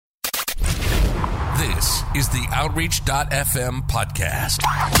This is the Outreach.fm podcast.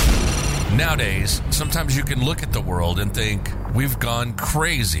 Nowadays, sometimes you can look at the world and think, we've gone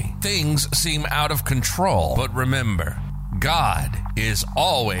crazy. Things seem out of control. But remember, God is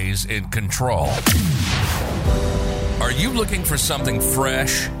always in control. Are you looking for something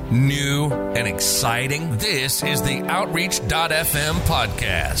fresh, new, and exciting? This is the Outreach.fm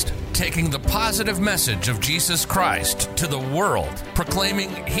podcast, taking the positive message of Jesus Christ to the world, proclaiming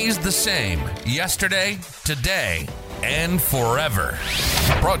He's the same yesterday, today, and forever.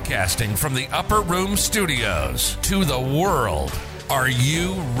 Broadcasting from the Upper Room Studios to the world. Are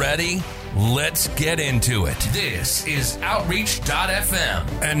you ready? Let's get into it. This is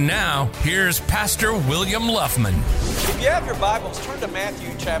Outreach.fm. And now, here's Pastor William Luffman. If you have your Bibles, turn to Matthew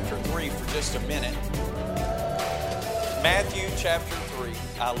chapter 3 for just a minute. Matthew chapter 3.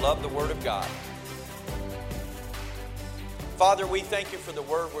 I love the Word of God. Father, we thank you for the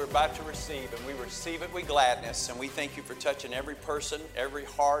Word we're about to receive, and we receive it with gladness. And we thank you for touching every person, every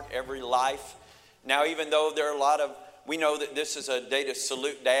heart, every life. Now, even though there are a lot of we know that this is a day to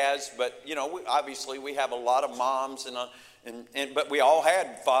salute dads, but, you know, obviously we have a lot of moms, but we all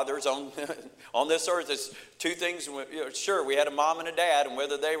had fathers on on this earth. There's two things. Sure, we had a mom and a dad, and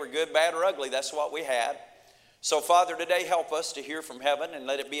whether they were good, bad, or ugly, that's what we had. So, Father, today help us to hear from heaven and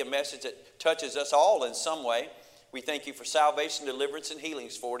let it be a message that touches us all in some way. We thank you for salvation, deliverance, and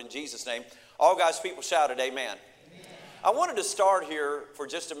healings for it in Jesus' name. All God's people shouted, amen. I wanted to start here for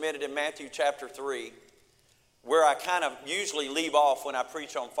just a minute in Matthew chapter 3. Where I kind of usually leave off when I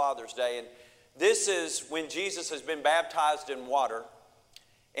preach on Father's Day. And this is when Jesus has been baptized in water,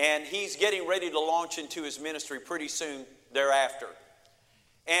 and he's getting ready to launch into his ministry pretty soon thereafter.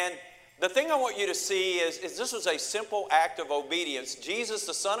 And the thing I want you to see is this was a simple act of obedience. Jesus,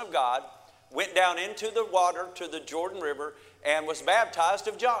 the Son of God, went down into the water to the Jordan River and was baptized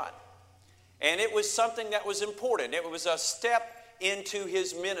of John. And it was something that was important. It was a step into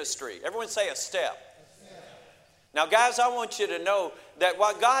his ministry. Everyone say a step. Now, guys, I want you to know that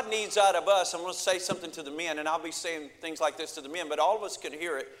what God needs out of us, I'm going to say something to the men, and I'll be saying things like this to the men, but all of us can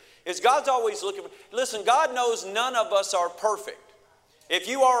hear it, is God's always looking. Listen, God knows none of us are perfect. If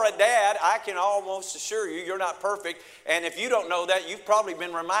you are a dad, I can almost assure you you're not perfect, and if you don't know that, you've probably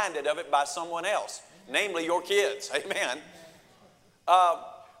been reminded of it by someone else, namely your kids. Amen. But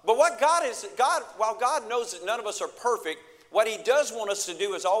what while God knows that none of us are perfect, what He does want us to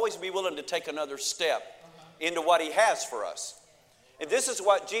do is always be willing to take another step into what He has for us. And this is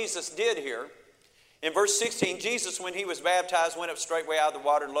what Jesus did here. In verse 16, Jesus, when He was baptized, went up straightway out of the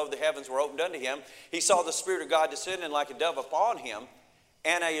water, and lo, the heavens were opened unto Him. He saw the Spirit of God descending like a dove upon Him,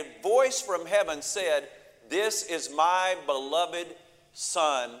 and a voice from heaven said, "This is my beloved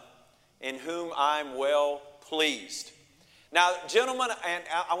Son, in whom I'm well pleased." Now, gentlemen, and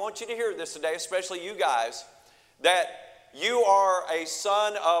I want you to hear this today, especially you guys, that you are a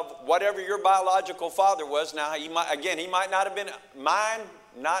son of whatever your biological father was. Now, he might not have been mine,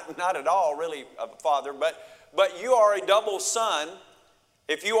 not at all really a father, but you are a double son.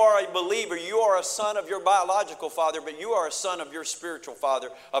 If you are a believer, you are a son of your biological father, but you are a son of your spiritual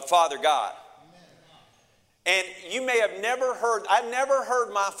father, of Father God. And you may have I never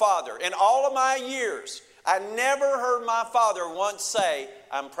heard my father, in all of my years, I never heard my father once say,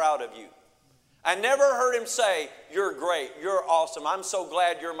 "I'm proud of you." I never heard him say, "You're great, you're awesome, I'm so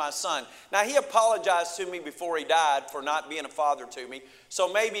glad you're my son." Now, he apologized to me before he died for not being a father to me. So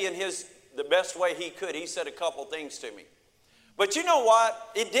maybe in the best way he could, he said a couple things to me. But you know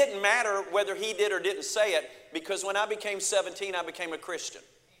what? It didn't matter whether he did or didn't say it, because when I became 17, I became a Christian.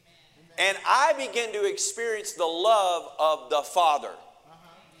 And I began to experience the love of the Father.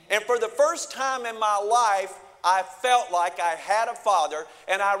 And for the first time in my life, I felt like I had a father,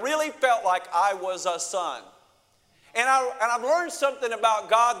 and I really felt like I was a son. And I've learned something about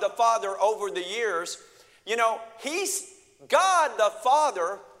God the Father over the years. You know, God the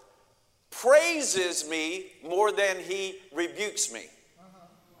Father praises me more than He rebukes me.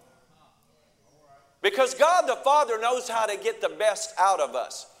 Because God the Father knows how to get the best out of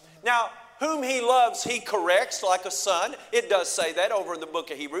us. Now, whom He loves, He corrects like a son. It does say that over in the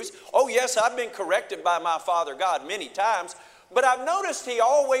book of Hebrews. Oh, yes, I've been corrected by my Father God many times. But I've noticed He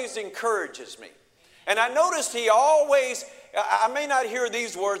always encourages me. And I noticed He always, I may not hear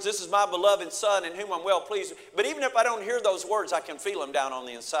these words, "This is my beloved Son in whom I'm well pleased." But even if I don't hear those words, I can feel them down on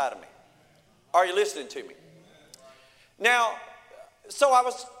the inside of me. Are you listening to me? Now, so I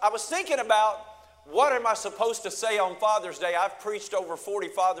was thinking about, what am I supposed to say on Father's Day? I've preached over 40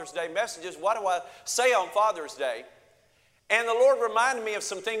 Father's Day messages. What do I say on Father's Day? And the Lord reminded me of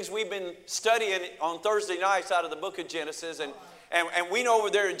some things we've been studying on Thursday nights out of the book of Genesis. And we know over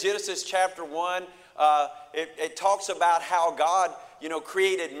there in Genesis chapter 1, it talks about how God,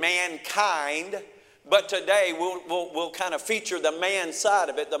 created mankind. But today we'll kind of feature the man side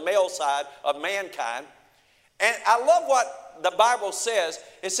of it, the male side of mankind. And I love what the Bible says.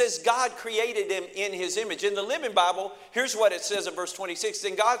 It says God created him in his image. In the Living Bible, here's what it says in verse 26.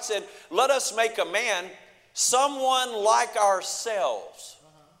 Then God said, let us make a man, someone like ourselves.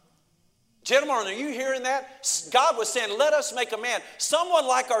 Gentlemen, are you hearing that? God was saying, let us make a man, someone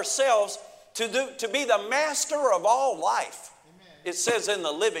like ourselves to be the master of all life. Amen. It says in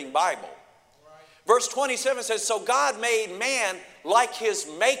the Living Bible. Verse 27 says, so God made man like his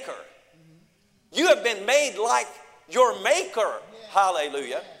maker. You have been made like your maker.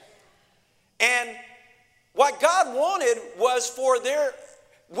 Hallelujah. And what God wanted was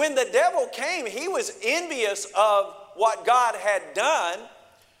when the devil came, he was envious of what God had done.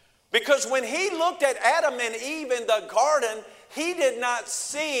 Because when he looked at Adam and Eve in the garden, he did not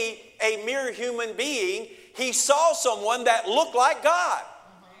see a mere human being. He saw someone that looked like God.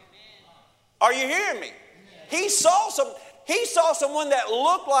 Are you hearing me? He saw someone that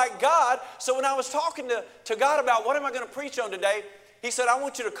looked like God. So when I was talking to God about what am I going to preach on today, he said, I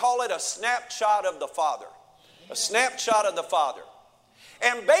want you to call it a snapshot of the Father. A snapshot of the Father.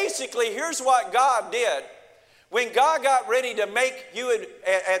 And basically, here's what God did. When God got ready to make you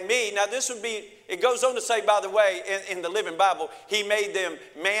and me, now this would be, it goes on to say, by the way, in the Living Bible, he made them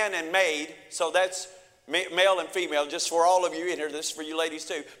man and maid. So that's male and female, just for all of you in here. This is for you ladies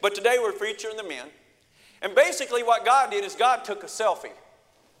too. But today we're featuring the men. And basically what God did is God took a selfie.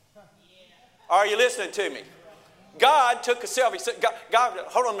 Are you listening to me? God took a selfie. God,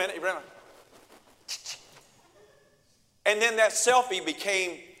 hold on a minute. And then that selfie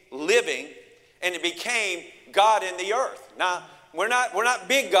became living, and it became God in the earth. Now, we're not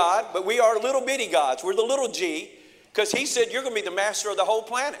big God, but we are little bitty gods. We're the little G, because he said you're going to be the master of the whole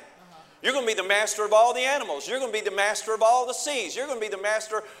planet. You're going to be the master of all the animals. You're going to be the master of all the seas. You're going to be the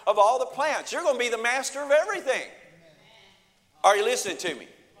master of all the plants. You're going to be the master of everything. Are you listening to me?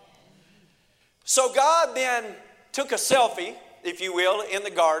 So God then took a selfie, if you will, in the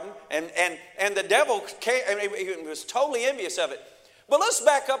garden, and the devil came, he was totally envious of it. But let's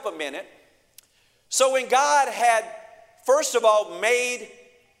back up a minute. So when God had, first of all, made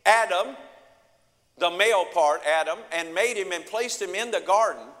Adam, the male part, Adam, and made him and placed him in the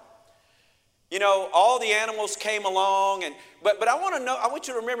garden, all the animals came along, but I want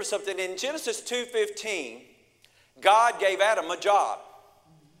you to remember something. In Genesis 2:15, God gave Adam a job.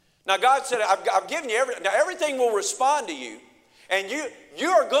 Now God said, I've given you everything will respond to you, and you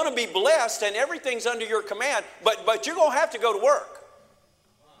are going to be blessed, and everything's under your command, but you're going to have to go to work.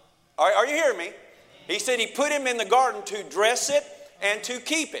 Are you hearing me? He said he put him in the garden to dress it and to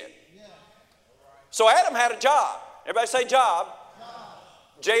keep it. So Adam had a job. Everybody say job.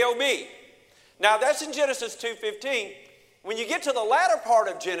 J-O-B. Now that's in Genesis 2:15. When you get to the latter part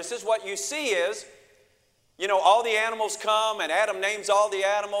of Genesis, what you see is, all the animals come, and Adam names all the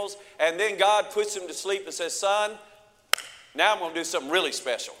animals, and then God puts him to sleep and says, son, now I'm going to do something really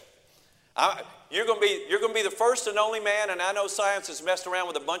special. You're going to be the first and only man, and I know science has messed around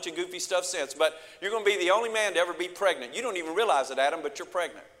with a bunch of goofy stuff since, but you're going to be the only man to ever be pregnant. You don't even realize it, Adam, but you're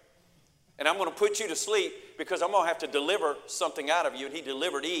pregnant. And I'm going to put you to sleep because I'm going to have to deliver something out of you. And he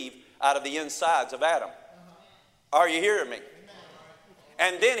delivered Eve out of the insides of Adam. Are you hearing me?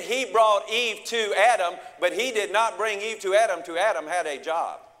 And then he brought Eve to Adam, but he did not bring Eve to Adam. To Adam had a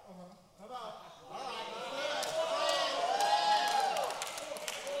job.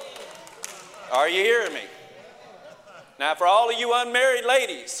 Are you hearing me? Now, for all of you unmarried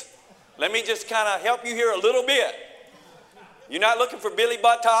ladies, let me just kind of help you here a little bit. You're not looking for Billy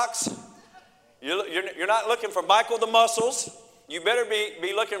Buttocks. You're not looking for Michael the Muscles. You better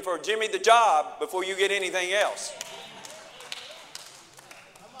be looking for Jimmy the Job before you get anything else.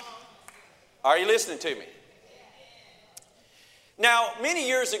 Are you listening to me? Now, many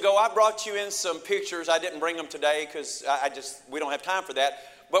years ago, I brought you in some pictures. I didn't bring them today because we don't have time for that.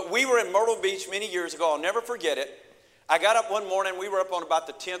 But we were in Myrtle Beach many years ago. I'll never forget it. I got up one morning. We were up on about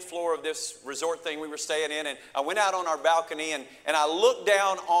the 10th floor of this resort thing we were staying in. And I went out on our balcony and I looked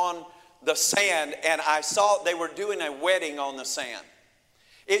down on the sand, and I saw they were doing a wedding on the sand.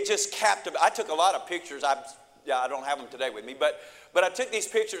 It just captivated. I took a lot of pictures. I don't have them today with me, but I took these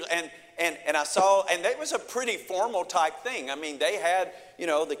pictures and I saw, and it was a pretty formal type thing. I mean, they had,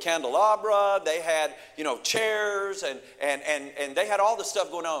 the candelabra, they had, chairs, and they had all the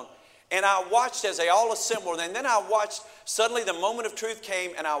stuff going on. And I watched as they all assembled, and then I watched, suddenly the moment of truth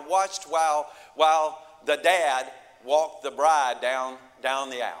came, and I watched while the dad walked the bride down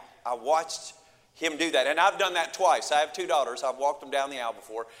the aisle. I watched him do that. And I've done that twice. I have 2 daughters. I've walked them down the aisle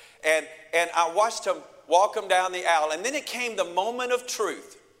before. And I watched him walk them down the aisle. And then it came the moment of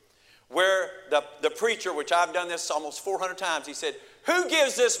truth where the preacher, which I've done this almost 400 times, he said, "Who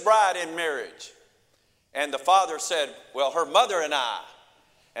gives this bride in marriage?" And the father said, "Well, her mother and I."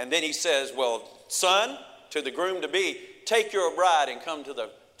 And then he says, "Well, son," to the groom-to-be, "take your bride and come to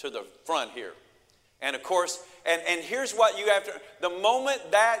the front here." And of course, and here's what you have to, the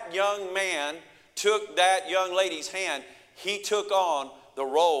moment that young man took that young lady's hand, he took on the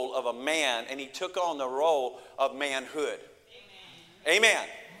role of a man, and he took on the role of manhood. Amen.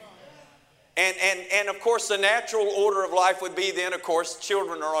 And of course, the natural order of life would be then, of course,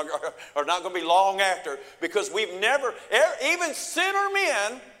 children are not going to be long after, because we've never, even sinner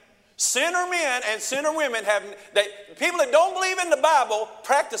men and sinner women people that don't believe in the Bible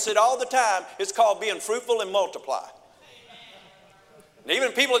practice it all the time. It's called being fruitful and multiply. And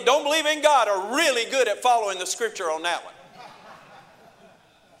even people that don't believe in God are really good at following the scripture on that one.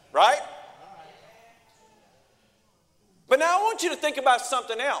 Right? But now I want you to think about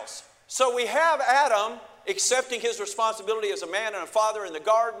something else. So we have Adam accepting his responsibility as a man and a father in the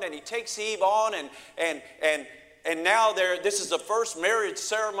garden, and he takes Eve on, and now this is the first marriage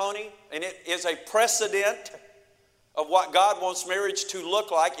ceremony, and it is a precedent of what God wants marriage to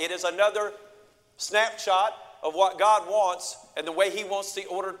look like. It is another snapshot of what God wants and the way he wants the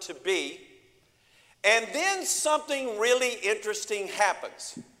order to be. And then something really interesting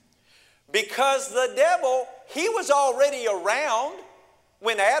happens. Because the devil, he was already around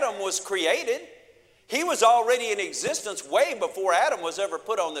when Adam was created. He was already in existence way before Adam was ever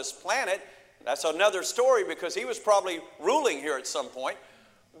put on this planet. That's another story, because he was probably ruling here at some point.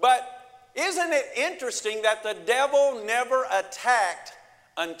 But isn't it interesting that the devil never attacked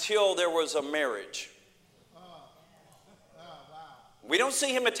until there was a marriage? We don't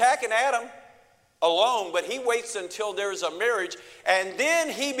see him attacking Adam alone, but he waits until there's a marriage, and then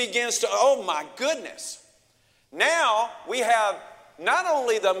he begins to, oh my goodness. Now we have not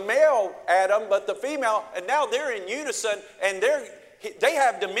only the male Adam, but the female, and now they're in unison, and they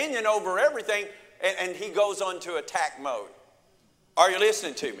have dominion over everything, and he goes on to attack mode. Are you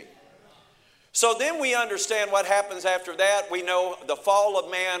listening to me? So then we understand what happens after that. We know the fall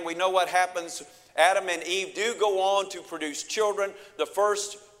of man. We know what happens. Adam and Eve do go on to produce children. The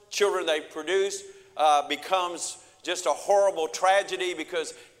first children they produce becomes just a horrible tragedy,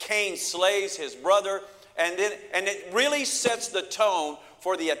 because Cain slays his brother. And it really sets the tone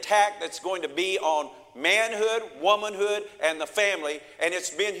for the attack that's going to be on manhood, womanhood, and the family. And it's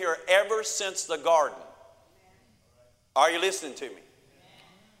been here ever since the garden. Are you listening to me?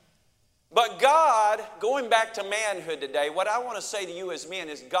 But God, going back to manhood today, what I want to say to you as men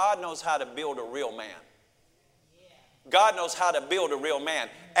is God knows how to build a real man. God knows how to build a real man.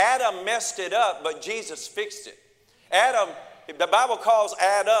 Adam messed it up, but Jesus fixed it. Adam, the Bible calls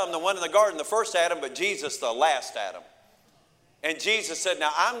Adam, the one in the garden, the first Adam, but Jesus the last Adam. And Jesus said,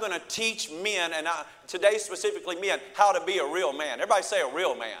 now I'm going to teach men, and today specifically men, how to be a real man. Everybody say a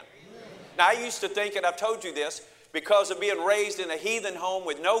real man. Now I used to think, and I've told you this, because of being raised in a heathen home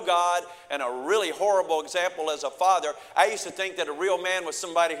with no God and a really horrible example as a father, I used to think that a real man was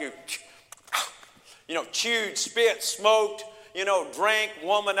somebody who, chewed, spit, smoked, drank,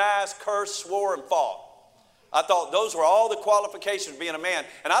 womanized, cursed, swore, and fought. I thought those were all the qualifications of being a man.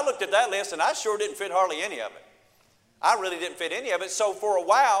 And I looked at that list, and I sure didn't fit hardly any of it. I really didn't fit any of it. So for a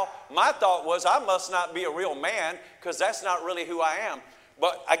while, my thought was I must not be a real man, because that's not really who I am.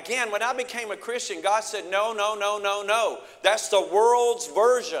 But again, when I became a Christian, God said, no. That's the world's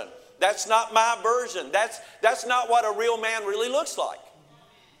version. That's not my version. That's not what a real man really looks like.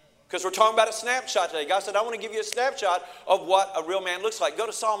 Because we're talking about a snapshot today. God said, I want to give you a snapshot of what a real man looks like. Go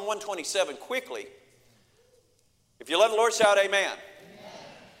to Psalm 127 quickly. If you love the Lord, shout amen. Amen.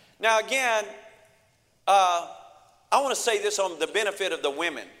 Now again, I want to say this on the benefit of the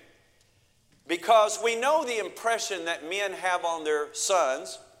women. Because we know the impression that men have on their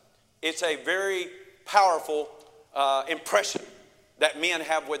sons. It's a very powerful impression that men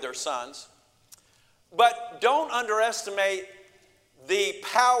have with their sons. But don't underestimate the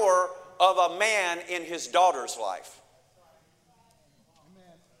power of a man in his daughter's life.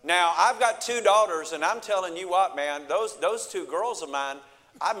 Now, I've got 2 daughters, and I'm telling you what, man, those 2 girls of mine,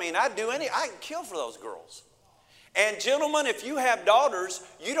 I'd kill for those girls. And gentlemen, if you have daughters,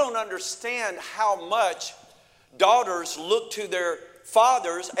 you don't understand how much daughters look to their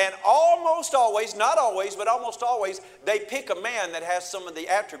fathers, and almost always, not always, but almost always, they pick a man that has some of the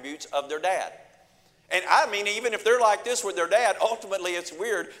attributes of their dad. And even if they're like this with their dad, ultimately it's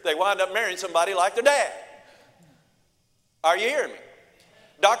weird. They wind up marrying somebody like their dad. Are you hearing me?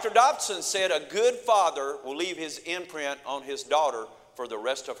 Dr. Dobson said a good father will leave his imprint on his daughter for the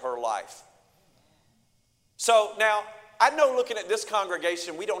rest of her life. So now, I know looking at this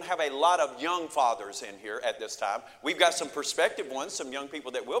congregation, we don't have a lot of young fathers in here at this time. We've got some prospective ones, some young people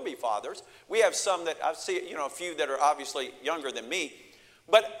that will be fathers. We have some that I see, a few that are obviously younger than me.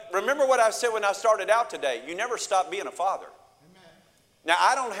 But remember what I said when I started out today. You never stop being a father. Now,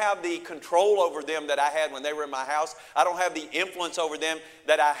 I don't have the control over them that I had when they were in my house. I don't have the influence over them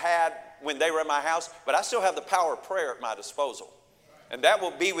that I had when they were in my house. But I still have the power of prayer at my disposal. And that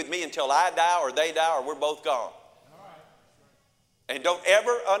will be with me until I die or they die or we're both gone. And don't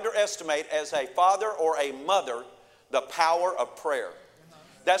ever underestimate, as a father or a mother, the power of prayer.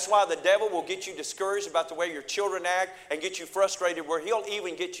 That's why the devil will get you discouraged about the way your children act and get you frustrated, where he'll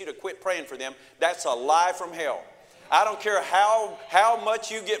even get you to quit praying for them. That's a lie from hell. I don't care how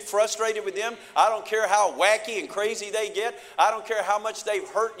much you get frustrated with them. I don't care how wacky and crazy they get. I don't care how much they've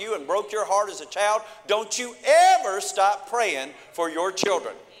hurt you and broke your heart as a child. Don't you ever stop praying for your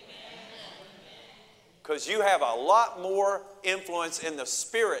children. Because you have a lot more influence in the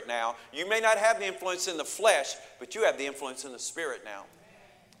spirit now. You may not have the influence in the flesh, but you have the influence in the spirit now.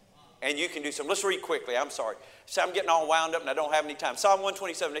 And you can do something. Let's read quickly. I'm sorry. So I'm getting all wound up and I don't have any time. Psalm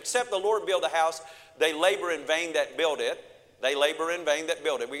 127. Except the Lord build a house, they labor in vain that build it. They labor in vain that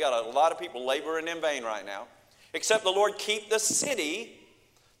build it. We got a lot of people laboring in vain right now. Except the Lord keep the city,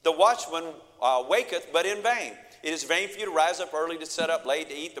 the watchman waketh, but in vain. It is vain for you to rise up early, to set up late,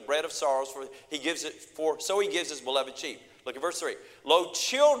 to eat the bread of sorrows, so he gives his beloved sheep. Look at verse 3. Lo,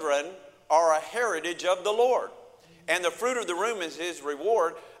 children are a heritage of the Lord, and the fruit of the womb is his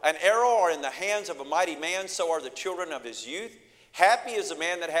reward. An arrow are in the hands of a mighty man, so are the children of his youth. Happy is the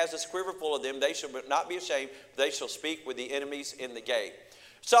man that has his quiver full of them. They shall not be ashamed, they shall speak with the enemies in the gate.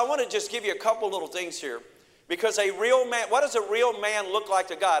 So I want to just give you a couple little things here. Because a real man, what does a real man look like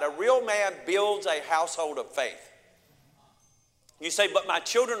to God? A real man builds a household of faith. You say, but my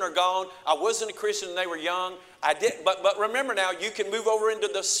children are gone. I wasn't a Christian when they were young. I didn't. But remember now, you can move over into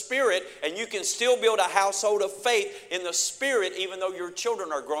the Spirit and you can still build a household of faith in the Spirit even though your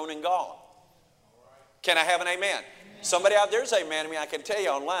children are grown and gone. Can I have an amen? Amen. Somebody out there is amen. I can tell you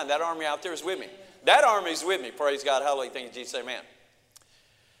online, that army out there is with me. That army is with me. Praise God. Hallelujah. Thank you, Jesus. Amen.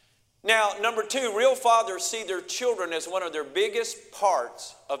 Now, number 2, real fathers see their children as one of their biggest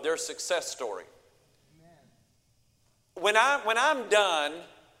parts of their success story. When I'm done,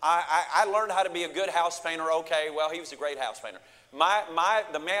 I learned how to be a good house painter. Okay, well, he was a great house painter.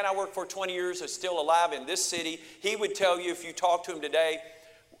 The man I worked for 20 years is still alive in this city. He would tell you, if you talk to him today,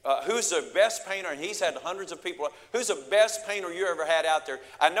 who's the best painter, and he's had hundreds of people, who's the best painter you ever had out there?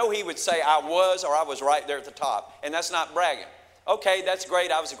 I know he would say I was right there at the top, and that's not bragging. Okay, that's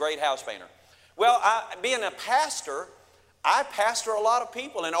great. I was a great house painter. Well, being a pastor, I pastor a lot of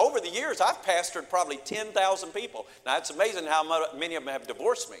people, and over the years, I've pastored probably 10,000 people. Now, it's amazing how many of them have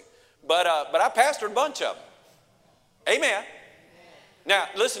divorced me, but I pastored a bunch of them. Amen. Now,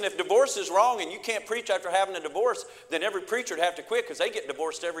 listen, if divorce is wrong and you can't preach after having a divorce, then every preacher would have to quit because they get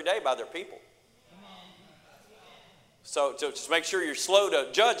divorced every day by their people. So just make sure you're slow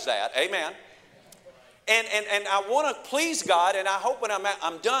to judge that. Amen. And I want to please God, and I hope when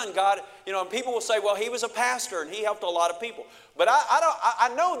I'm done, God, and people will say, well, he was a pastor and he helped a lot of people. But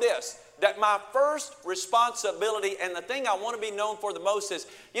I know this, that my first responsibility and the thing I want to be known for the most is,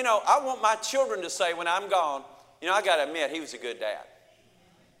 I want my children to say when I'm gone, I got to admit, he was a good dad.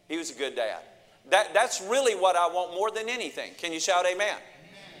 He was a good dad. That's really what I want more than anything. Can you shout amen? Amen.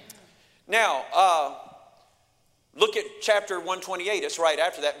 Now, look at chapter 128. It's right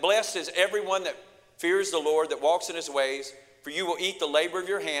after that. Blessed is everyone that fears the Lord, that walks in his ways, for you will eat the labor of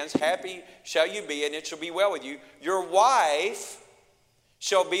your hands. Happy shall you be, and it shall be well with you. Your wife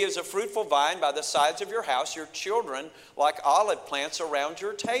shall be as a fruitful vine by the sides of your house, your children like olive plants around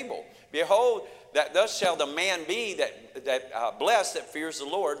your table. Behold, that thus shall the man be that blessed that fears the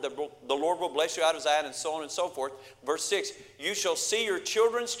Lord. The Lord will bless you out of Zion, and so on and so forth. Verse 6, you shall see your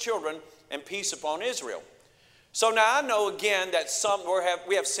children's children, and peace upon Israel. So now I know again that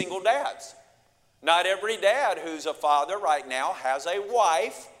we have single dads. Not every dad who's a father right now has a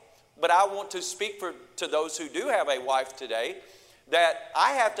wife, but I want to speak to those who do have a wife today, that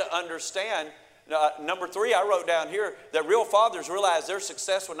I have to understand. Number 3, I wrote down here, that real fathers realize their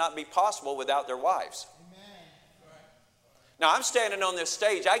success would not be possible without their wives. Amen. Now, I'm standing on this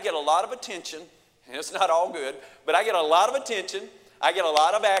stage. I get a lot of attention. And it's not all good, but I get a lot of attention. I get a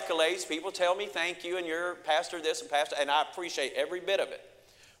lot of accolades. People tell me thank you, and you're pastor this and pastor, and I appreciate every bit of it.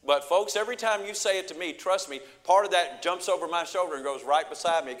 But folks, every time you say it to me, trust me, part of that jumps over my shoulder and goes right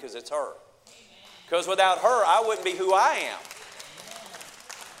beside me because it's her. Because without her, I wouldn't be who I am.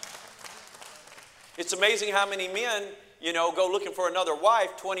 It's amazing how many men, go looking for another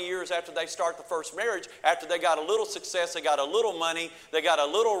wife 20 years after they start the first marriage, after they got a little success, they got a little money, they got a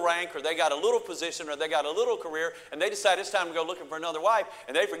little rank, or they got a little position, or they got a little career, and they decide it's time to go looking for another wife,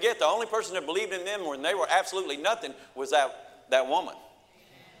 and they forget the only person that believed in them when they were absolutely nothing was that woman.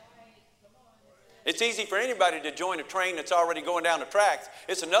 It's easy for anybody to join a train that's already going down the tracks.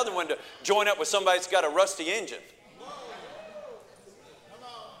 It's another one to join up with somebody that's got a rusty engine.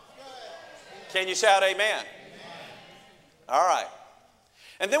 Can you shout amen? All right.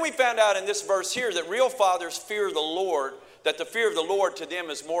 And then we found out in this verse here that real fathers fear the Lord, that the fear of the Lord to them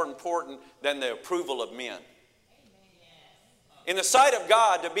is more important than the approval of men. In the sight of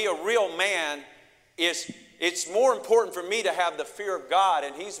God, to be a real man it's more important for me to have the fear of God,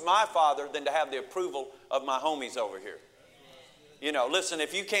 and He's my Father, than to have the approval of my homies over here. Listen,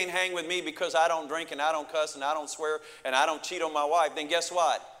 if you can't hang with me because I don't drink and I don't cuss and I don't swear and I don't cheat on my wife, then guess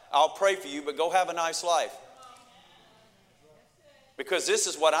what? I'll pray for you, but go have a nice life. Because this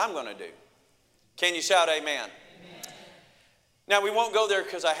is what I'm going to do. Can you shout amen? Amen. Now, we won't go there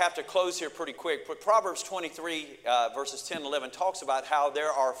because I have to close here pretty quick. But Proverbs 23, verses 10 and 11 talks about how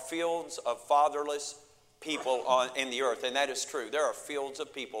there are fields of fatherless people in the earth. And that is true. There are fields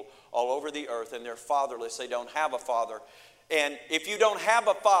of people all over the earth, and they're fatherless. They don't have a father. And if you don't have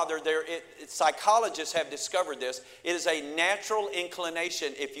a father, psychologists have discovered this. It is a natural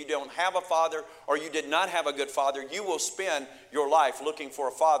inclination. If you don't have a father or you did not have a good father, you will spend your life looking for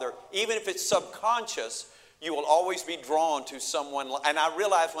a father. Even if it's subconscious, you will always be drawn to someone. And I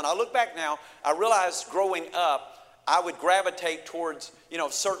realize, when I look back now, I realize growing up, I would gravitate towards,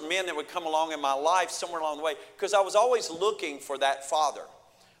 certain men that would come along in my life somewhere along the way, because I was always looking for that father.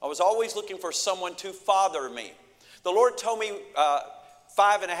 I was always looking for someone to father me. The Lord told me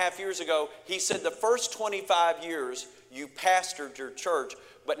 5.5 years ago, He said, the first 25 years you pastored your church,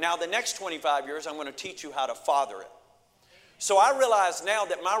 but now the next 25 years I'm going to teach you how to father it. So I realize now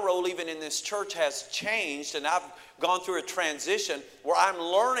that my role even in this church has changed, and I've gone through a transition where I'm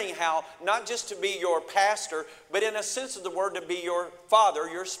learning how not just to be your pastor, but in a sense of the word to be your father,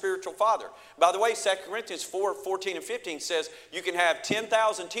 your spiritual father. By the way, 2 Corinthians 4:14 and 15 says you can have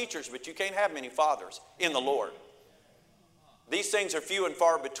 10,000 teachers, but you can't have many fathers in the Lord. These things are few and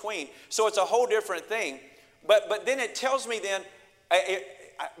far between. So it's a whole different thing. But then it tells me then,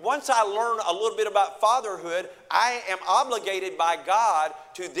 once I learn a little bit about fatherhood, I am obligated by God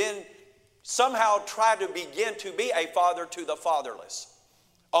to then somehow try to begin to be a father to the fatherless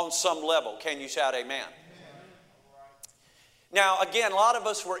on some level. Can you shout amen? Amen. Now, again, a lot of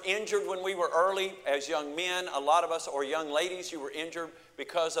us were injured when we were early as young men. A lot of us, or young ladies, you were injured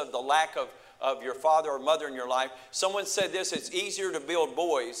because of the lack of your father or mother in your life. Someone said this: it's easier to build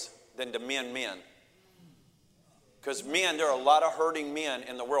boys than to mend men. Because men, there are a lot of hurting men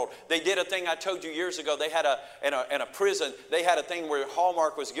in the world. They did a thing I told you years ago. They had in a prison, they had a thing where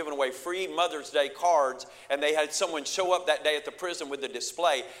Hallmark was giving away free Mother's Day cards, and they had someone show up that day at the prison with the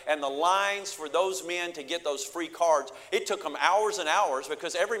display. And the lines for those men to get those free cards, it took them hours and hours,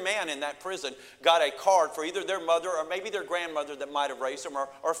 because every man in that prison got a card for either their mother or maybe their grandmother that might have raised them, or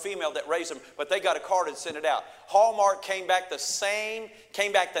a female that raised them, but they got a card and sent it out. Hallmark came back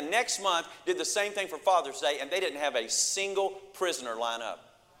the next month, did the same thing for Father's Day, and they didn't have a single prisoner line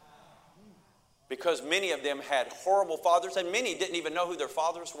up. Because many of them had horrible fathers, and many didn't even know who their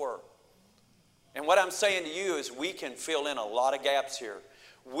fathers were. And what I'm saying to you is we can fill in a lot of gaps here.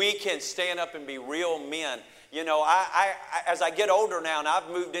 We can stand up and be real men. As I get older now, and I've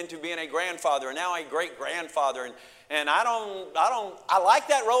moved into being a grandfather, and now a great-grandfather, and I like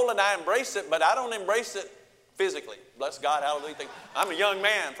that role and I embrace it, but I don't embrace it physically. Bless God, hallelujah. I'm a young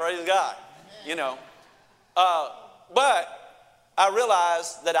man, praise God. But I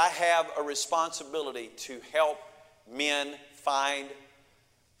realize that I have a responsibility to help men find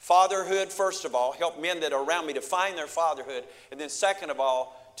fatherhood, first of all, help men that are around me to find their fatherhood, and then second of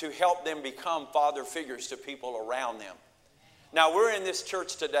all, to help them become father figures to people around them. Now, we're in this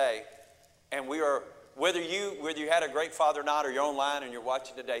church today, and we are, whether you had a great father or not, or you're online and you're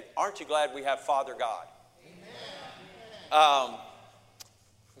watching today, aren't you glad we have Father God?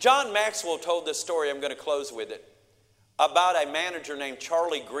 John Maxwell told this story, I'm going to close with it, about a manager named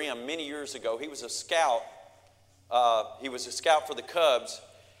Charlie Grimm many years ago. He was a scout. He was a scout for the Cubs,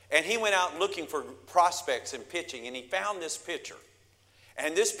 and he went out looking for prospects and pitching, and he found this pitcher.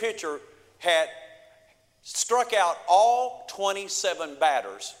 And this pitcher had struck out all 27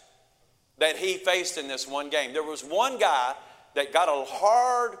 batters that he faced in this one game. There was one guy that got a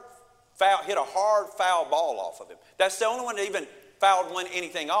hard foul, hit a hard foul ball off of him. That's the only one that even fouled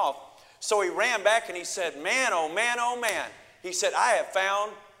anything off. So he ran back and he said, man, oh man, oh man. He said, I have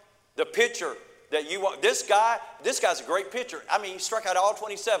found the pitcher that you want. This guy's a great pitcher. I mean, he struck out all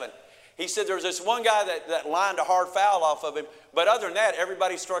 27. He said there was this one guy that lined a hard foul off of him, but other than that,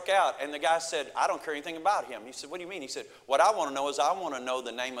 everybody struck out. And the guy said, I don't care anything about him. He said, what do you mean? He said, what I want to know is I want to know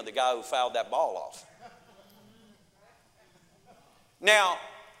the name of the guy who fouled that ball off. Now,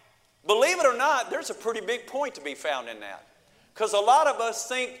 believe it or not, there's a pretty big point to be found in that. Because a lot of us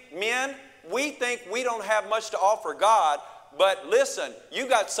think, men, we think we don't have much to offer God. But listen, you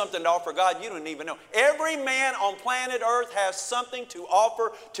got something to offer God you don't even know. Every man on planet Earth has something to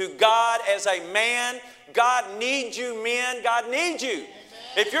offer to God as a man. God needs you, men. God needs you. Amen.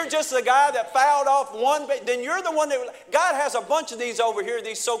 If you're just the guy that fouled off one, then you're the one that... God has a bunch of these over here,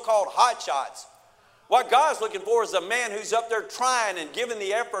 these so-called hot shots. What God's looking for is a man who's up there trying and giving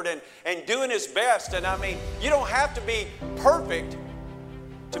the effort and doing his best. And I mean, you don't have to be perfect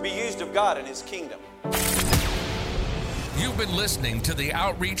to be used of God in His kingdom. You've been listening to the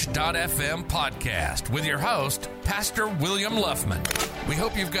Outreach.fm podcast with your host, Pastor William Luffman. We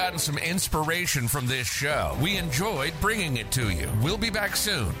hope you've gotten some inspiration from this show. We enjoyed bringing it to you. We'll be back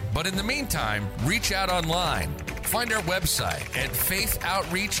soon. But in the meantime, reach out online. Find our website at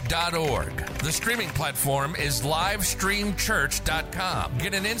faithoutreach.org. The streaming platform is livestreamchurch.com.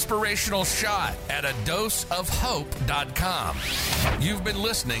 Get an inspirational shot at adoseofhope.com. You've been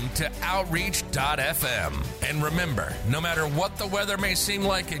listening to Outreach.fm. And remember, no matter what the weather may seem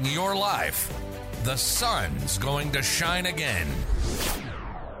like in your life, the sun's going to shine again.